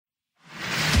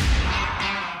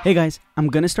Hey guys, I'm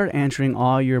going to start answering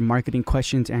all your marketing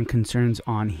questions and concerns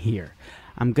on here.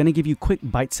 I'm going to give you quick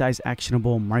bite-sized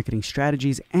actionable marketing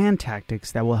strategies and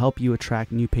tactics that will help you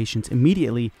attract new patients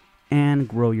immediately and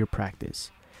grow your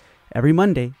practice. Every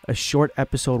Monday, a short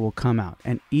episode will come out,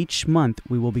 and each month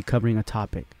we will be covering a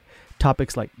topic.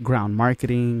 Topics like ground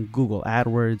marketing, Google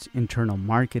AdWords, internal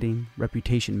marketing,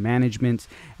 reputation management,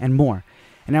 and more.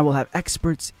 And I will have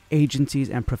experts, agencies,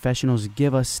 and professionals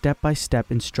give us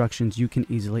step-by-step instructions you can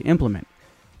easily implement.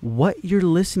 What you're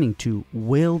listening to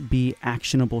will be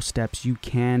actionable steps you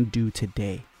can do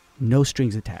today. No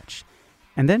strings attached.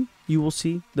 And then you will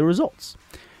see the results.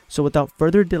 So without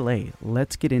further delay,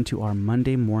 let's get into our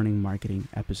Monday morning marketing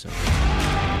episode.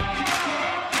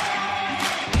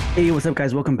 Hey, what's up,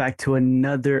 guys? Welcome back to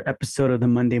another episode of the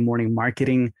Monday morning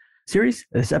marketing series,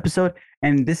 this episode.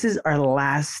 And this is our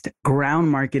last ground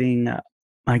marketing,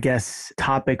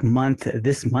 topic month.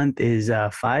 This month is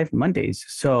 5 Mondays.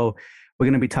 So we're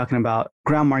going to be talking about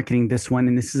ground marketing this one,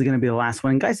 and this is going to be the last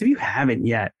one. And guys, if you haven't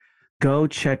yet, go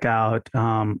check out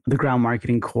the ground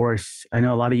marketing course. I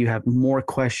know a lot of you have more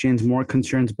questions, more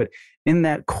concerns, but in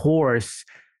that course,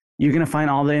 you're going to find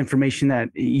all the information that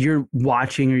you're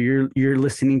watching or you're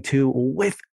listening to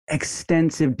with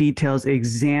extensive details,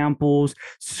 examples,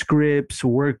 scripts,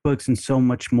 workbooks, and so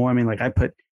much more. I mean,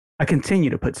 I continue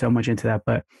to put so much into that,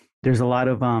 but there's a lot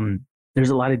of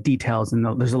details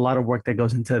and there's a lot of work that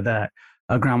goes into that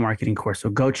ground marketing course. So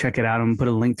go check it out. I'm gonna put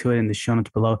a link to it in the show notes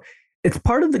below. It's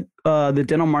part of the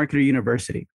Dental Marketer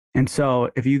University. And so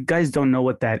if you guys don't know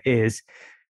what that is,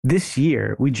 this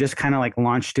year we just kind of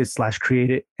launched it /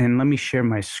 created. And let me share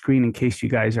my screen in case you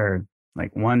guys are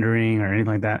wondering or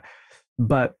anything like that.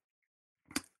 But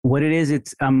what it is,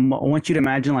 it's I want you to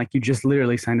imagine you just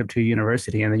literally signed up to a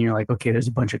university, and then you're like, okay, there's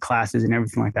a bunch of classes and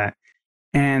everything like that.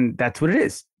 And that's what it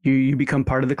is. You become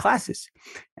part of the classes.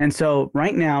 And so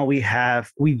right now we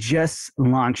just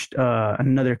launched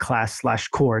another class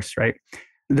 / course, right?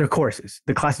 They're courses.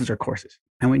 The classes are courses.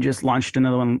 And we just launched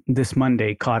another one this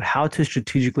Monday called How to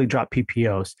Strategically Drop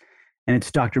PPOs. And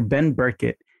it's Dr. Ben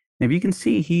Burkett. And if you can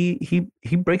see,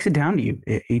 he breaks it down to you.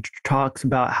 He talks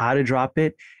about how to drop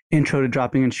it, intro to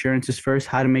dropping insurances first,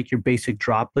 how to make your basic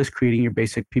drop list, creating your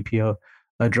basic PPO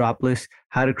drop list,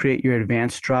 how to create your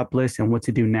advanced drop list, and what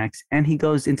to do next. And he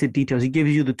goes into details. He gives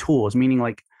you the tools, meaning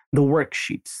the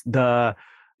worksheets,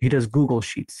 he does Google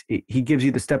Sheets. He gives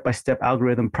you the step-by-step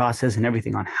algorithm process and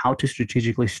everything on how to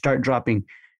strategically start dropping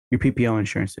your PPO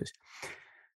insurances.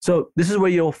 So this is where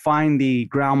you'll find the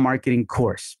ground marketing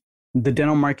course. The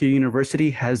Dental Marketer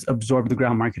University has absorbed the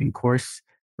ground marketing course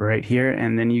right here,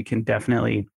 and then you can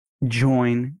definitely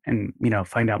join and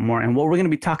find out more. And what we're going to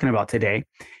be talking about today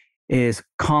is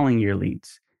calling your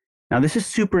leads. Now, this is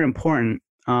super important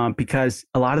because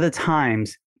a lot of the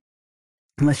times,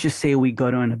 let's just say we go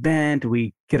to an event,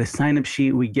 we get a sign-up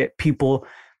sheet, we get people,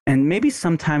 and maybe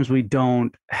sometimes we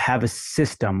don't have a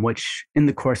system, which in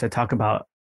the course I talk about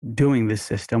doing this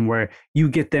system where you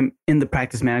get them in the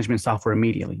practice management software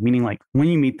immediately, meaning when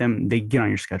you meet them, they get on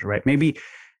your schedule, right? Maybe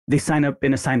they sign up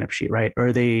in a sign-up sheet, right?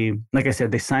 Or they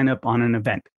sign up on an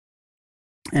event.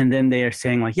 And then they are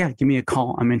saying yeah, give me a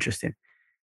call. I'm interested.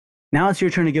 Now it's your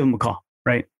turn to give them a call,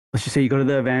 right? Let's just say you go to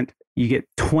the event, you get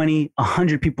 20,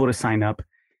 100 people to sign up.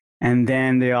 And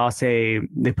then they all say,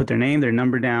 they put their name, their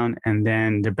number down, and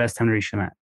then their best time to reach them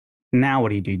at. Now, what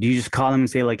do? Do you just call them and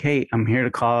say hey, I'm here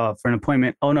to call for an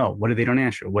appointment? Oh no, what if they don't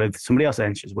answer? What if somebody else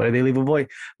answers? What if they leave a voice?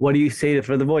 What do you say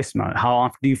for the voicemail? How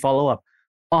often do you follow up?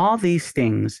 All these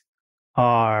things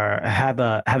have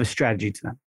a strategy to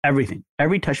them.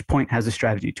 Every touch point has a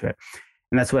strategy to it.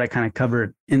 And that's what I kind of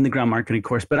covered in the ground marketing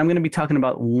course. But I'm going to be talking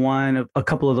about a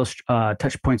couple of those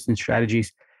touch points and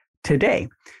strategies today.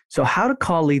 So how to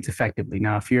call leads effectively.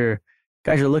 Now, if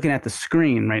guys are looking at the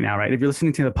screen right now, right? If you're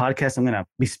listening to the podcast, I'm going to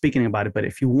be speaking about it. But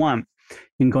if you want, you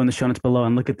can go in the show notes below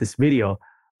and look at this video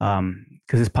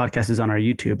because this podcast is on our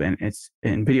YouTube and it's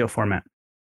in video format.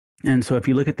 And so if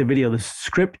you look at the video, the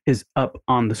script is up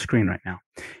on the screen right now.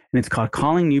 And it's called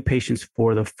Calling New Patients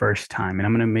for the First Time. And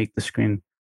I'm going to make the screen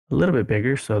a little bit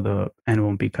bigger so the end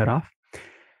won't be cut off.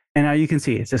 And now you can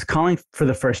see it says calling for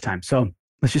the first time. So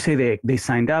let's just say they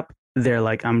signed up. They're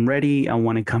like, I'm ready. I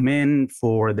want to come in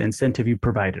for the incentive you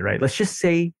provided, right? Let's just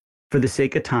say for the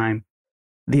sake of time,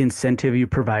 the incentive you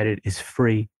provided is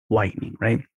free whitening,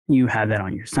 right? You have that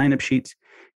on your sign-up sheets.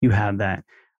 You have that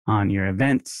on your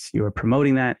events. You are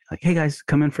promoting that. Hey guys,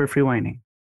 come in for a free whitening.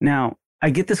 Now, I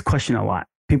get this question a lot.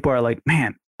 People are like,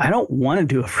 man, I don't want to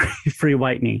do a free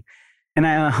whitening. And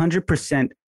I 100%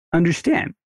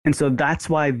 understand. And so that's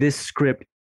why this script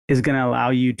is going to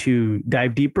allow you to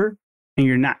dive deeper, and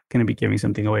you're not going to be giving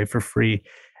something away for free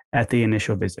at the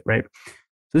initial visit, right? So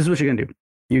this is what you're going to do.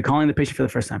 You're calling the patient for the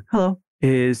first time. Hello,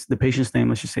 is the patient's name?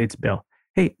 Let's just say it's Bill.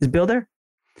 Hey, is Bill there?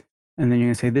 And then you're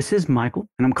going to say, this is Michael,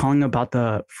 and I'm calling about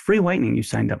the free whitening you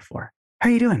signed up for. How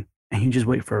are you doing? And you just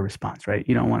wait for a response, right?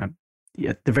 You don't want to,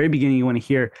 at the very beginning, you want to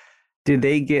hear, did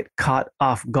they get caught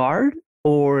off guard?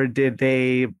 Or did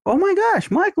they, oh my gosh,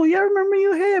 Michael, yeah, I remember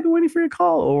you. Hey, I've been waiting for your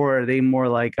call. Or are they more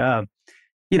like,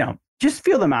 just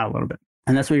feel them out a little bit.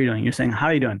 And that's what you're doing. You're saying, how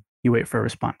are you doing? You wait for a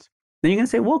response. Then you're going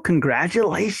to say, well,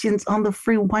 congratulations on the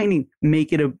free whitening.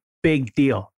 Make it a big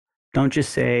deal. Don't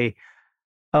just say,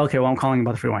 okay, well, I'm calling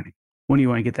about the free whitening. When do you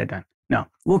want to get that done? No.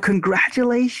 Well,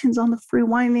 congratulations on the free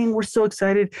whitening. We're so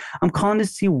excited. I'm calling to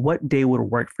see what day would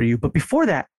work for you. But before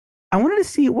that, I wanted to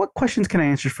see what questions can I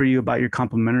answer for you about your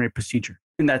complimentary procedure.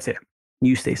 And that's it.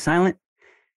 You stay silent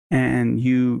and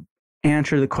you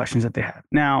answer the questions that they have.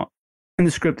 Now, in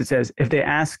the script, it says, if they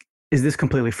ask, is this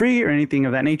completely free or anything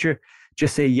of that nature,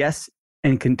 just say yes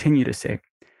and continue to say,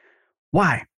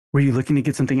 why? Were you looking to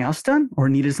get something else done or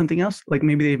needed something else? Like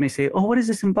maybe they may say, oh, what is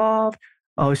this involved?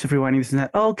 Oh, it's a free whitening, this and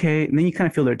that. Oh, okay. And then you kind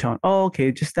of feel their tone. Oh,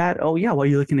 okay, just that. Oh, yeah. Well,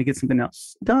 you're looking to get something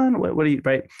else done. What are you,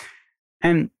 right?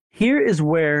 And here is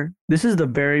where this is the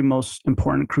very most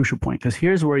important, crucial point, because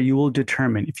here's where you will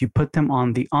determine if you put them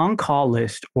on the on-call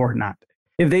list or not.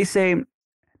 If they say,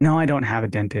 no, I don't have a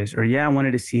dentist, or yeah, I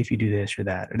wanted to see if you do this or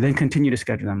that, or then continue to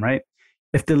schedule them, right?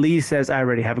 If the lead says, I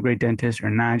already have a great dentist, or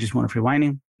nah, I just want a free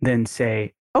whitening, then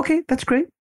say, okay, that's great.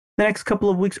 The next couple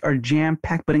of weeks are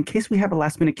jam-packed, but in case we have a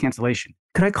last-minute cancellation,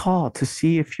 could I call to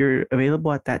see if you're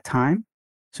available at that time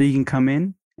so you can come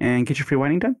in and get your free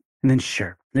whitening done? And then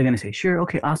sure. They're going to say, sure,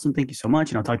 okay, awesome, thank you so much,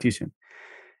 and I'll talk to you soon.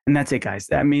 And that's it, guys.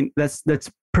 I mean, that's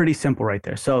pretty simple right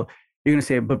there. So you're going to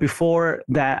say, but before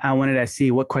that, I wanted to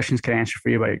see what questions can I answer for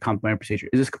you about your complimentary procedure.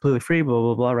 Is this completely free? Blah,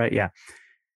 blah, blah, right? Yeah.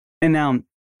 And now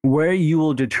where you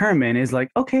will determine is like,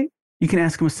 okay, you can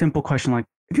ask them a simple question like,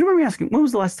 if you remember me asking, when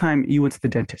was the last time you went to the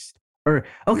dentist? Or,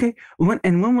 okay, when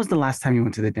was the last time you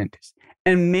went to the dentist?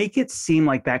 And make it seem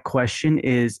like that question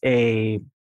is a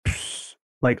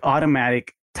like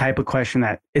automatic type of question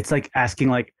that it's like asking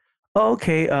like, oh,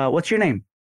 okay, what's your name?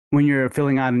 When you're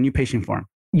filling out a new patient form,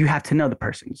 you have to know the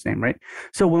person's name, right?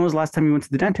 So when was the last time you went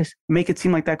to the dentist? Make it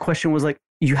seem like that question was like,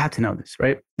 you have to know this,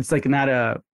 right? It's like not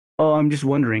oh, I'm just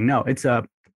wondering. No, it's a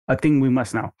thing we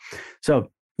must know. So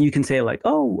you can say like,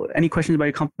 oh, any questions about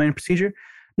your complimentary procedure?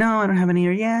 No, I don't have any,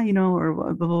 or yeah, or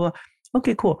blah, blah, blah.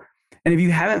 Okay, cool. And if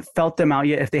you haven't felt them out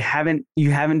yet, if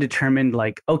you haven't determined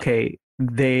like, okay,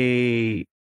 they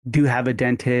do have a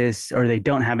dentist or they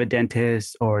don't have a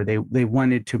dentist or they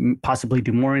wanted to possibly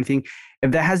do more or anything.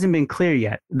 If that hasn't been clear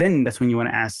yet, then that's when you want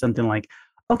to ask something like,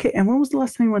 okay, and when was the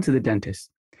last time you went to the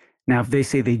dentist? Now, if they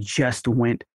say they just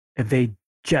went, if they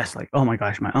just like, oh my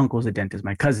gosh, my uncle's a dentist,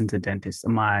 my cousin's a dentist,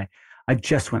 I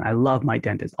just went, I love my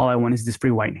dentist. All I want is this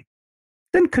free whitening.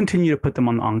 Then continue to put them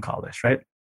on the on-call list, right?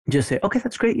 Just say, okay,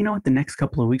 that's great. You know what? The next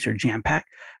couple of weeks are jam-packed,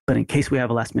 but in case we have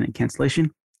a last minute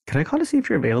cancellation, could I call to see if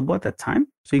you're available at that time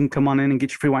so you can come on in and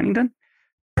get your free whitening done?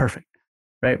 Perfect,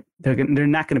 right? They're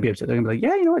not going to be upset. They're going to be like,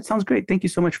 yeah, you know what? Sounds great. Thank you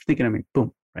so much for thinking of me.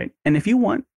 Boom, right? And if you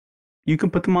want, you can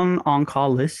put them on an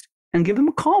on-call list and give them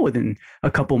a call within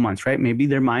a couple months, right? Maybe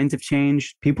their minds have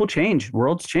changed. People change.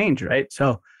 Worlds change, right?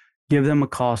 So give them a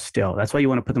call still. That's why you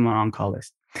want to put them on an on-call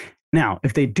list. Now,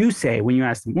 if they do say, when you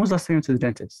ask them, when was the last time you went to the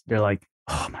dentist? They're like,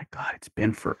 oh my God, it's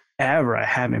been forever. I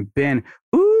haven't been.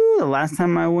 Ooh, the last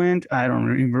time I went, I don't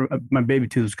remember, my baby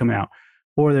tooth was coming out.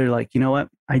 Or they're like, you know what?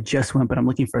 I just went, but I'm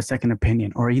looking for a second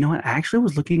opinion. Or, you know what? I actually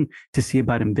was looking to see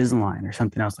about Invisalign or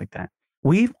something else like that.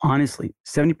 We've honestly,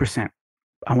 70%,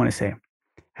 I want to say,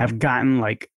 have gotten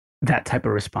like that type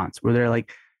of response where they're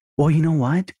like, well, you know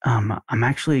what? I'm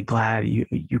actually glad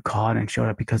you called and showed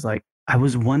up because like, I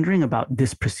was wondering about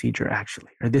this procedure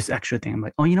actually, or this extra thing. I'm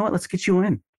like, oh, you know what? Let's get you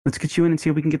in. Let's get you in and see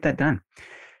if we can get that done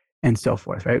and so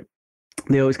forth, right?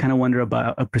 They always kind of wonder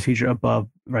about a procedure above,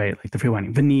 right? Like the free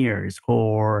whitening, veneers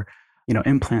or,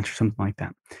 implants or something like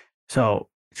that. So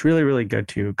it's really, really good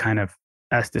to kind of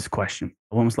ask this question.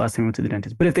 When was the last time you went to the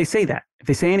dentist? But if they say that, if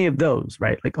they say any of those,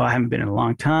 right? Like, oh, I haven't been in a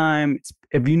long time.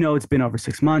 If it's been over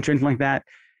 6 months or anything like that,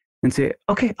 and say,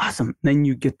 okay, awesome. Then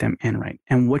you get them in, right?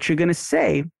 And what you're going to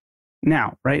say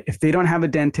now, right? If they don't have a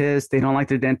dentist, they don't like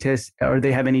their dentist, or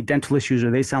they have any dental issues,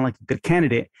 or they sound like a good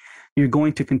candidate, you're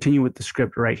going to continue with the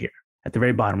script right here at the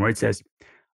very bottom where it says,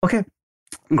 okay,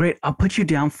 great. I'll put you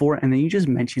down for, and then you just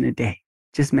mention a day.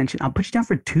 Just mention, I'll put you down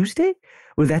for Tuesday.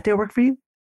 Would that day work for you?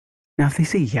 Now, if they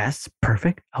say yes,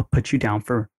 perfect. I'll put you down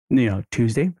for,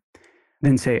 Tuesday.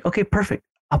 Then say, okay, perfect.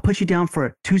 I'll put you down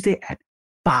for Tuesday at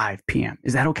 5 p.m.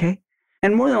 Is that okay?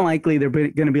 And more than likely, they're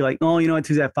going to be like, oh, you know what,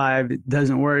 Tuesday at 5, it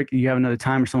doesn't work. You have another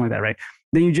time or something like that, right?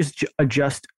 Then you just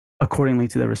adjust accordingly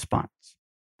to the response.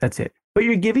 That's it. But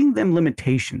you're giving them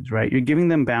limitations, right? You're giving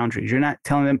them boundaries. You're not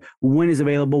telling them when is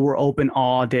available. We're open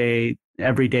all day,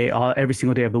 every day, every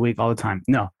single day of the week, all the time.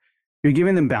 No, you're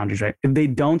giving them boundaries, right? If they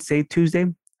don't say Tuesday,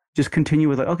 just continue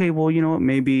with like, okay, well, you know what,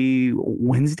 maybe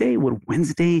Wednesday. Would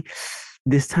Wednesday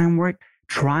this time work?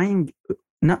 Try and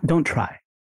don't try.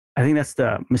 I think that's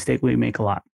the mistake we make a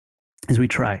lot is we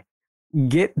try.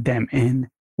 Get them in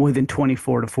within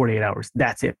 24 to 48 hours.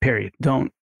 That's it, period.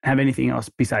 Don't have anything else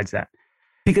besides that.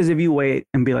 Because if you wait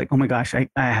and be like, oh my gosh, I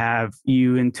have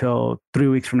you until 3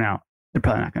 weeks from now, they're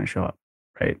probably not going to show up,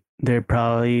 right? They're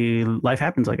probably, life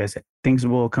happens, like I said. Things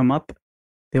will come up.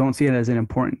 They won't see it as an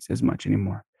importance as much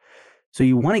anymore. So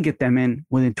you want to get them in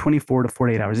within 24 to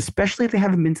 48 hours, especially if they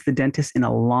haven't been to the dentist in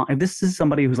a long, if this is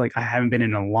somebody who's like, I haven't been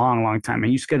in a long, long time,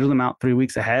 and you schedule them out 3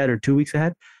 weeks ahead or 2 weeks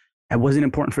ahead, it wasn't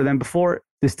important for them before.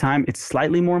 This time it's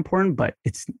slightly more important, but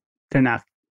they're not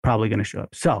probably going to show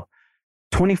up. So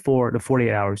 24 to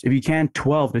 48 hours. If you can,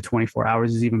 12 to 24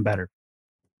 hours is even better.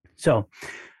 So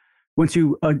once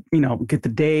you, get the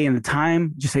day and the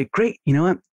time, just say, great, you know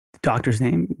what? The doctor's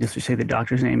name, just to say the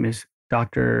doctor's name is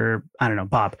Dr.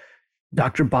 Bob.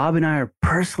 Dr. Bob and I are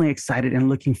personally excited and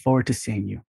looking forward to seeing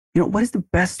you. You know, what is the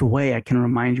best way I can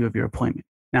remind you of your appointment?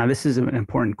 Now, this is an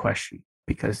important question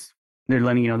because they're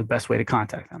letting you know the best way to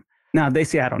contact them. Now, if they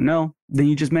say, I don't know, then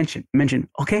you just mention,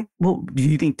 okay, well, do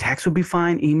you think text would be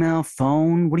fine? Email,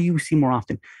 phone? What do you see more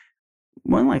often?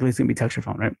 More than likely, it's going to be text or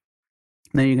phone, right? And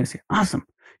then you're going to say, awesome.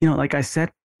 You know, like I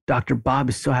said, Dr. Bob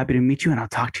is so happy to meet you and I'll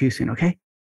talk to you soon, okay?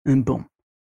 And then boom.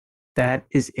 That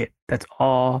is it. That's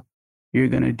all you're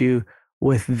going to do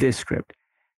with this script.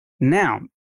 Now,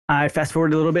 I fast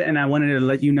forwarded a little bit and I wanted to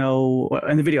let you know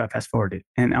in the video I fast forwarded.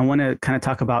 And I want to kind of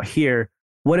talk about here,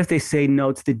 what if they say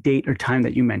no to the date or time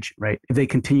that you mentioned, right? If they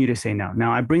continue to say no.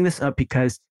 Now, I bring this up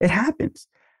because it happens.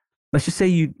 Let's just say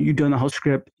you're doing the whole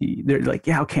script. They're like,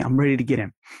 yeah, okay, I'm ready to get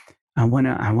in. I want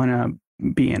to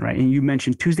be in, right? And you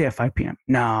mentioned Tuesday at 5 p.m.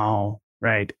 No,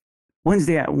 right?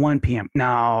 Wednesday at 1 p.m.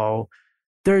 No.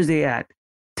 Thursday at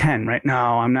 10, right? No,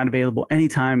 I'm not available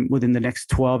anytime within the next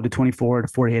 12 to 24 to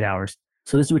 48 hours.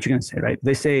 So this is what you're going to say, right?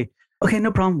 They say, okay,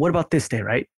 no problem. What about this day,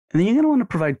 right? And then you're going to want to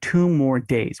provide 2 more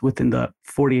days within the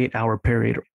 48-hour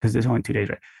period because there's only 2 days,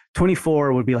 right?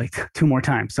 24 would be like 2 more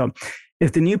times. So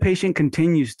if the new patient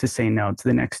continues to say no to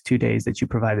the next 2 days that you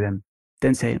provided them,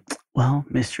 then say, well,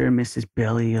 Mr. and Mrs.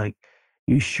 Billy, like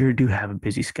you sure do have a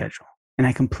busy schedule. And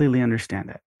I completely understand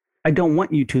that. I don't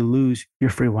want you to lose your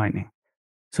free whitening.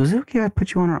 So is it okay if I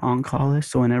put you on our on-call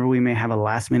list so whenever we may have a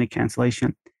last-minute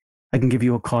cancellation, I can give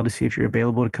you a call to see if you're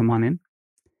available to come on in?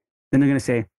 Then they're going to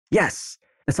say, yes,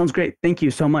 that sounds great. Thank you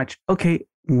so much. Okay,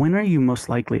 when are you most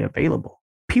likely available?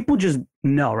 People just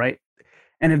know, right?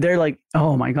 And if they're like,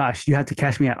 oh my gosh, you have to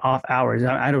catch me at off hours.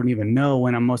 I don't even know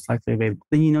when I'm most likely available.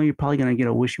 Then you know you're probably going to get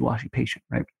a wishy-washy patient,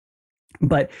 right?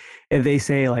 But if they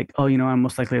say like, oh, I'm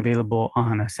most likely available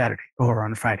on a Saturday or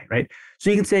on a Friday, right? So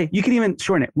you can say, you can even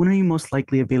shorten it. When are you most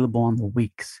likely available on the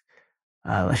weeks?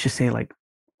 Let's just say like,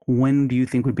 when do you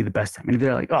think would be the best time? And if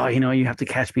they're like, oh, you have to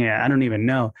catch me at, I don't even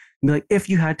know. And be like, if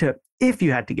you had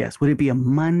to guess, would it be a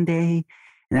Monday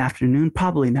in the afternoon?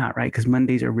 Probably not, right? Because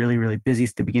Mondays are really, really busy.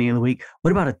 It's the beginning of the week.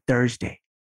 What about a Thursday?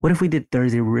 What if we did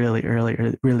Thursday really early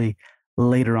or really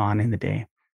later on in the day?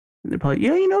 And they're probably,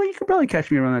 yeah, you could probably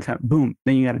catch me around that time. Boom.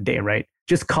 Then you got a day, right?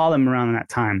 Just call them around that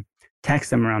time,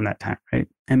 text them around that time, right?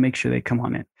 And make sure they come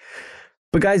on in.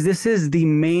 But guys, this is the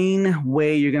main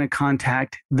way you're going to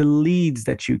contact the leads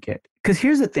that you get. Because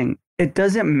here's the thing. It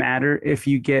doesn't matter if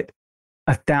you get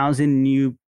 1,000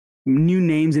 new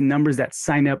names and numbers that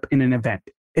sign up in an event.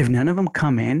 If none of them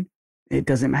come in, it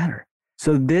doesn't matter.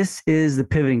 So this is the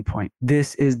pivoting point.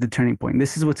 This is the turning point.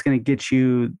 This is what's going to get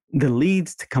you the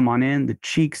leads to come on in, the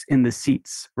cheeks in the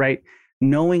seats, right?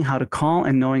 Knowing how to call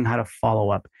and knowing how to follow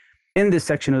up. In this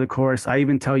section of the course, I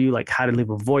even tell you like how to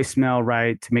leave a voicemail,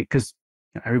 right? Because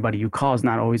everybody you call is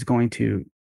not always going to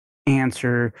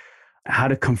answer, how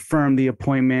to confirm the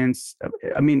appointments.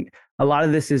 I mean, a lot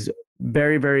of this is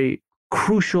very, very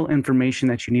crucial information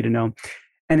that you need to know.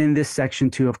 And in this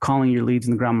section too of calling your leads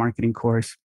in the ground marketing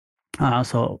course, I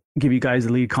also give you guys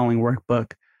the lead calling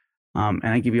workbook. And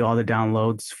I give you all the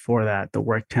downloads for that, the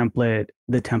work template,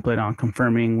 the template on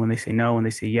confirming when they say no, when they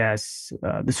say yes,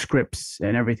 the scripts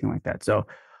and everything like that. So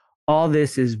all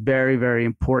this is very, very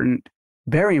important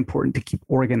to keep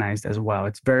organized as well.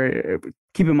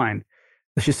 Keep in mind,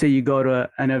 let's just say you go to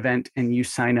an event and you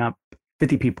sign up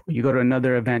 50 people. You go to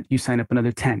another event, you sign up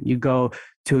another 10. You go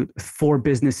to 4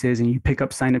 businesses and you pick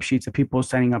up sign up sheets of people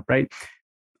signing up, right?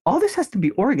 all this has to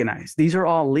be organized. These are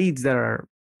all leads that are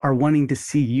wanting to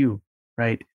see you,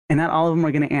 right? And not all of them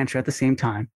are going to answer at the same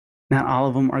time. Not all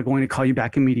of them are going to call you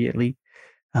back immediately.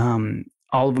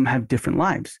 All of them have different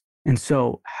lives. And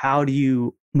so how do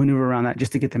you maneuver around that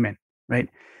just to get them in, right?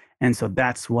 And so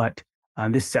that's what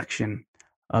this section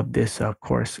of this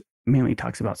course mainly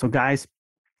talks about. So guys,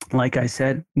 like I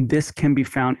said, this can be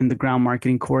found in the ground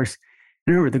marketing course.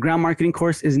 And remember, the ground marketing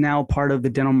course is now part of the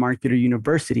Dental Marketer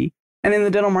University. And in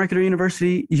the Dental Marketer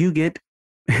University, you get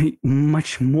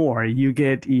much more. You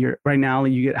get right now,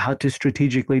 you get how to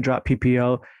strategically drop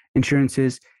PPO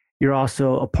insurances. You're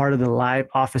also a part of the live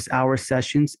office hour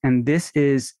sessions. And this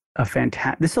is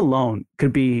this alone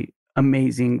could be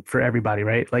amazing for everybody,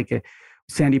 right? Like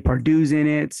Sandy Pardue's in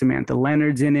it, Samantha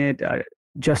Leonard's in it,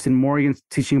 Justin Morgan's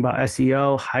teaching about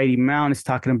SEO, Heidi Mount is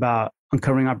talking about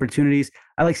uncovering opportunities.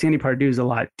 I like Sandy Pardue's a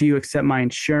lot. Do you accept my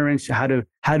insurance? How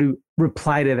to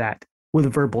reply to that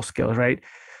with verbal skills, right?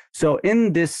 So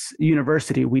in this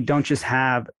university, we don't just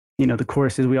have, the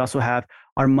courses, we also have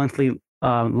our monthly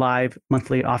live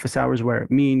monthly office hours where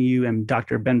me and you and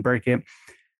Dr. Ben Burkett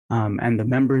and the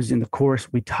members in the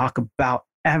course, we talk about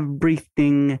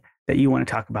everything that you want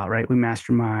to talk about, right? We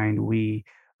mastermind, we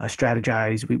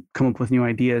strategize, we come up with new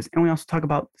ideas, and we also talk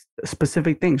about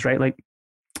specific things, right? Like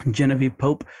Genevieve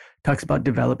Pope talks about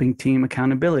developing team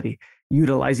accountability,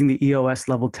 utilizing the EOS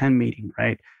level 10 meeting,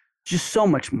 right? Just so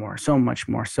much more, so much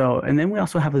more. So, and then we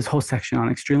also have this whole section on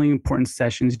extremely important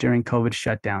sessions during COVID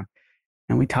shutdown.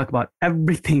 And we talk about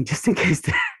everything just in case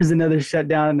there's another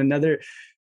shutdown, another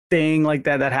thing like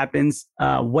that happens,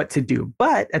 what to do.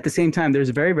 But at the same time, there's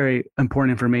very, very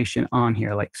important information on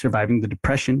here, like surviving the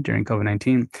depression during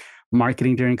COVID-19,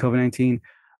 marketing during COVID-19,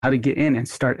 how to get in and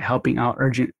start helping out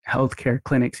urgent healthcare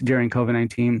clinics during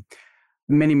COVID-19.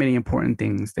 Many, many important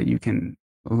things that you can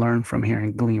learn from here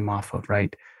and glean off of,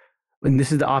 right? And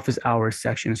this is the office hours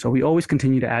section. So we always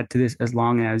continue to add to this as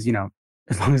long as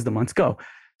the months go.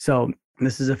 So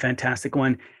this is a fantastic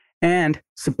one. And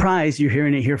surprise, you're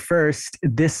hearing it here first.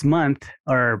 This month,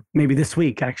 or maybe this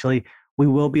week, actually, we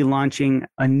will be launching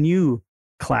a new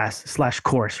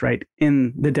class/course, right,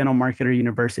 in the Dental Marketer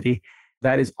University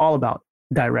that is all about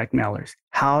direct mailers,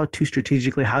 how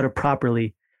to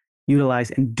properly utilize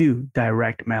and do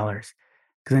direct mailers.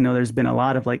 Because I know there's been a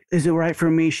lot of like, is it right for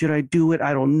me? Should I do it?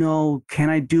 I don't know. Can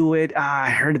I do it? I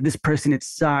heard of this person, it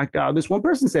sucked. This one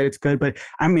person said it's good, but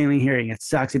I'm mainly hearing it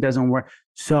sucks. It doesn't work.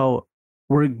 So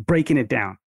we're breaking it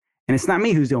down. And it's not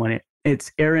me who's doing it.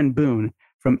 It's Aaron Boone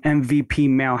from MVP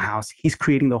Mailhouse. He's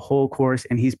creating the whole course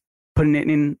and he's putting it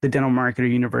in the Dental Marketer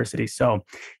University. So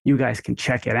you guys can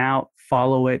check it out,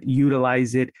 follow it,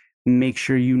 utilize it, make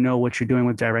sure you know what you're doing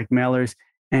with direct mailers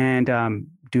and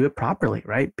do it properly,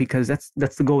 right? Because that's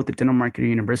the goal with the Dental Marketer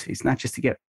University. It's not just to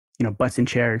get, butts and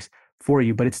chairs for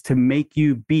you, but it's to make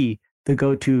you be the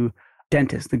go-to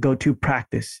dentist, the go-to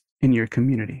practice in your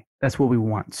community. That's what we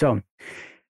want. So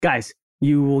guys,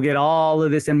 you will get all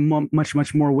of this and much,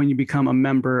 much more when you become a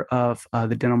member of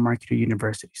the Dental Marketer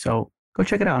University. So go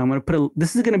check it out. I'm going to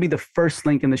this is going to be the first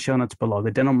link in the show notes below,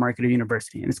 the Dental Marketer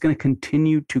University, and it's going to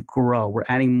continue to grow. We're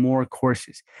adding more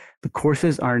courses. The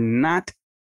courses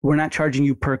we're not charging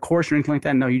you per course or anything like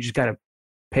that. No, you just got to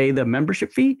pay the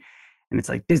membership fee. And it's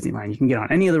like Disneyland. You can get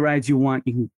on any of the rides you want.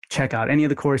 You can check out any of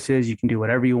the courses. You can do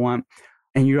whatever you want.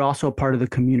 And you're also a part of the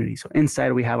community. So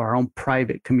inside we have our own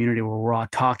private community where we're all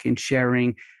talking,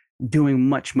 sharing, doing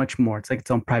much, much more. It's like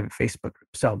its own private Facebook group.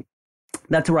 So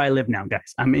that's where I live now,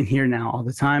 guys. I'm in here now all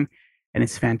the time and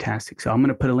it's fantastic. So I'm going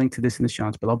to put a link to this in the show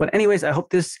notes below. But anyways, I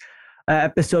hope this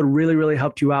episode really, really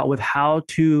helped you out with how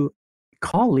to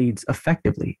call leads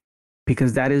effectively,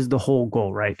 because that is the whole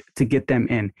goal, right? To get them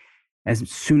in as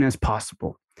soon as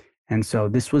possible. And so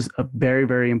this was a very,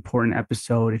 very important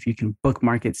episode. If you can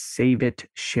bookmark it, save it,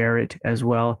 share it as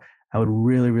well, I would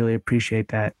really, really appreciate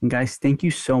that. And guys, thank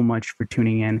you so much for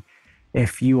tuning in.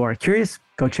 If you are curious,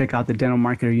 go check out the Dental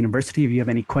Marketer University. If you have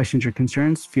any questions or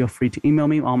concerns, feel free to email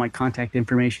me. All my contact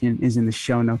information is in the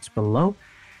show notes below.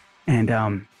 And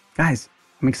guys,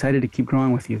 I'm excited to keep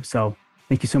growing with you. So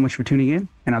thank you so much for tuning in,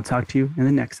 and I'll talk to you in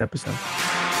the next episode.